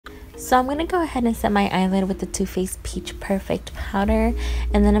So I'm going to go ahead and set my eyelid with the Too Faced Peach Perfect powder,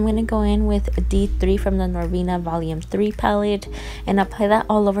 and then I'm going to go in with D3 from the Norvina Volume 3 palette and apply that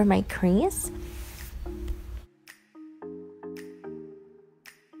all over my crease.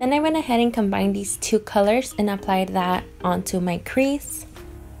 Then I went ahead and combined these two colors and applied that onto my crease.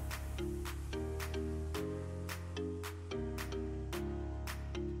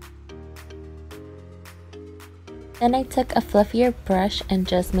 Then I took a fluffier brush and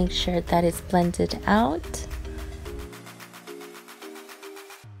just make sure that it's blended out.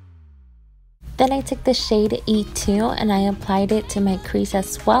 Then I took the shade E2 and I applied it to my crease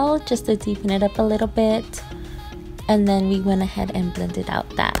as well, just to deepen it up a little bit. And then we went ahead and blended out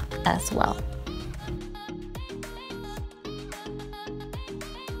that as well.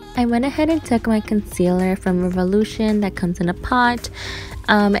 I went ahead and took my concealer from Revolution that comes in a pot.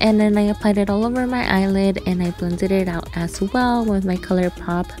 And then I applied it all over my eyelid and I blended it out as well with my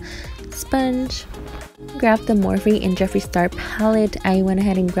ColourPop sponge. Grabbed the Morphe and Jeffree Star palette. I went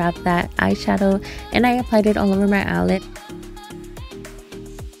ahead and grabbed that eyeshadow and I applied it all over my eyelid.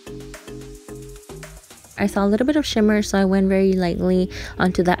 I saw a little bit of shimmer, so I went very lightly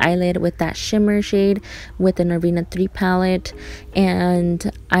onto the eyelid with that shimmer shade with the Norvina 3 palette,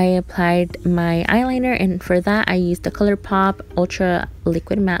 and I applied my eyeliner, and for that I used the ColourPop Ultra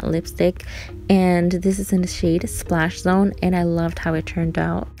Liquid Matte Lipstick, and this is in the shade Splash Zone, and I loved how it turned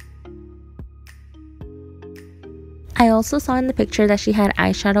out. I also saw in the picture that she had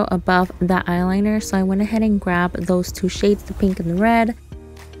eyeshadow above the eyeliner, so I went ahead and grabbed those two shades, the pink and the red.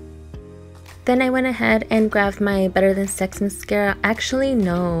 Then I went ahead and grabbed my Better Than Sex mascara. Actually,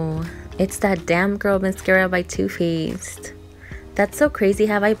 no. It's that Damn Girl mascara by Too Faced. That's so crazy.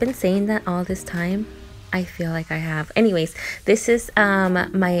 Have I been saying that all this time? I feel like I have. Anyways, this is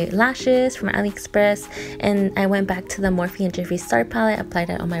my lashes from AliExpress. And I went back to the Morphe and Jeffree Star palette.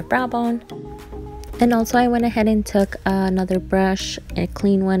 Applied it on my brow bone. And also I went ahead and took another brush, a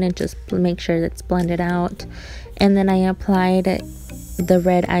clean one, and just make sure that's blended out. And then I applied the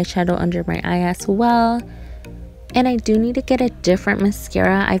red eyeshadow under my eye as well. And I do need to get a different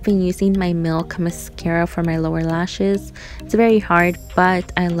mascara. I've been using my Milk mascara for my lower lashes. It's very hard,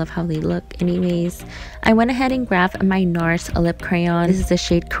 but I love how they look anyways. I went ahead and grabbed my NARS lip crayon. This is the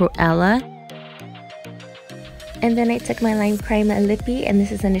shade Cruella. And then I took my Lime Crime Lippy, and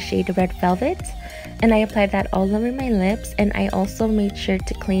this is in the shade Red Velvet. And I applied that all over my lips, and I also made sure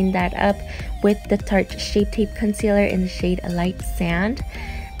to clean that up with the Tarte Shape Tape Concealer in the shade Light Sand.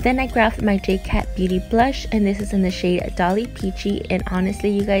 Then I grabbed my JCat Beauty Blush, and this is in the shade Dolly Peachy, and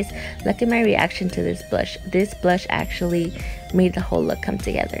honestly you guys, look at my reaction to this blush. This blush actually made the whole look come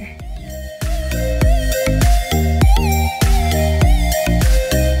together.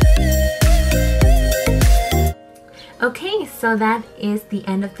 Okay, so that is the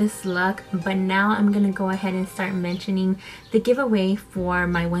end of this look, but now I'm gonna go ahead and start mentioning the giveaway for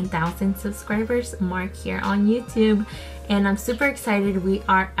my 1,000 subscribers mark here on YouTube, and I'm super excited. We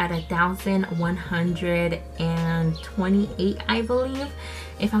are at 1,128, I believe,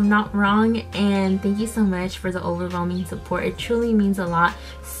 if I'm not wrong, and thank you so much for the overwhelming support. It truly means a lot.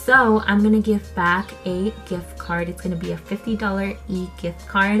 So I'm gonna give back a gift card. It's gonna be a $50 e-gift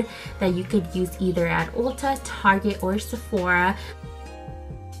card that you could use either at Ulta, Target, or Sephora.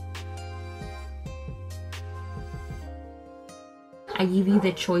 I give you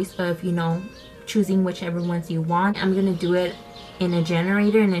the choice of, you know, choosing whichever ones you want. I'm gonna do it in a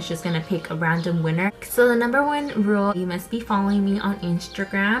generator, and it's just gonna pick a random winner. So the number one rule, you must be following me on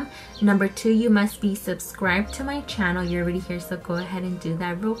Instagram. Number two, you must be subscribed to my channel. You're already here, so go ahead and do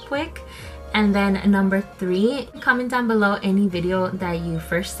that real quick. And then number three, comment down below any video that you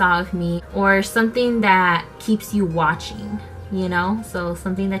first saw of me or something that keeps you watching, you know, so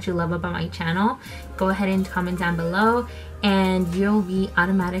something that you love about my channel. Go ahead and comment down below and you'll be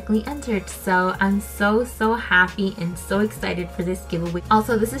automatically entered. So I'm so happy and so excited for this giveaway.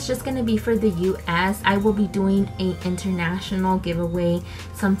 Also, this is just going to be for the US. I will be doing an international giveaway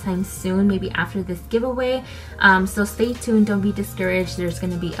sometime soon, maybe after this giveaway. So stay tuned, don't be discouraged. There's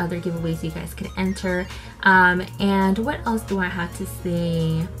going to be other giveaways you guys can enter. And what else do I have to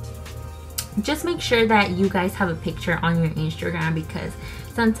say? Just make sure that you guys have a picture on your Instagram, because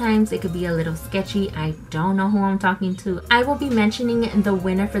sometimes it could be a little sketchy. I don't know who I'm talking to. I will be mentioning the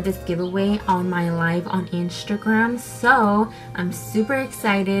winner for this giveaway on my live on Instagram, so I'm super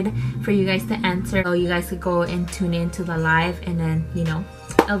excited for you guys to enter. So you guys could go and tune in to the live, and then, you know,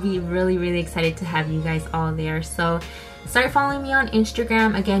 I'll be really excited to have you guys all there. So start following me on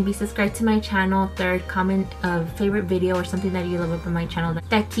Instagram. Again, be subscribed to my channel. Third, comment a favorite video or something that you love about my channel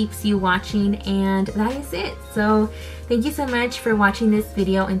that keeps you watching, and that is it. So thank you so much for watching this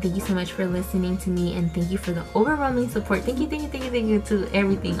video, and thank you so much for listening to me, and thank you for the overwhelming support. Thank you to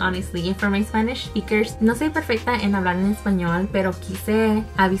everything, honestly. And for my Spanish speakers, no soy perfecta en hablar en español, pero quise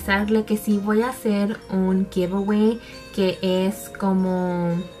avisarle que sí voy a hacer un giveaway que es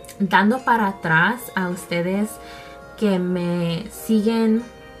como dando para atrás a ustedes que me siguen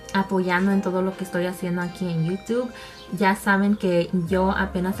apoyando en todo lo que estoy haciendo aquí en YouTube. Ya saben que yo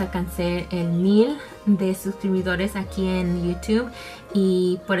apenas alcancé el 1000 de suscriptores aquí en YouTube,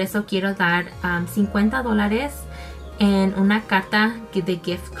 y por eso quiero dar $50 en una carta de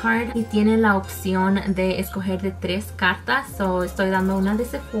gift card, y tiene la opción de escoger de 3 cartas. So estoy dando una de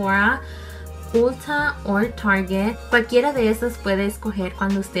Sephora, Ulta o Target. Cualquiera de esas puede escoger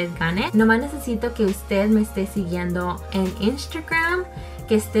cuando usted gane. Nomás necesito que usted me esté siguiendo en Instagram,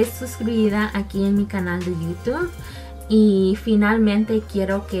 que esté suscribida aquí en mi canal de YouTube, y finalmente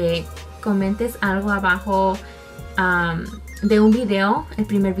quiero que comentes algo abajo de un video, el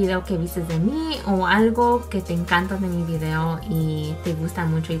primer video que viste de mí, o algo que te encanta de mi video y te gusta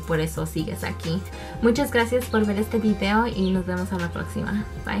mucho y por eso sigues aquí. Muchas gracias por ver este video y nos vemos a la próxima.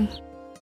 Bye.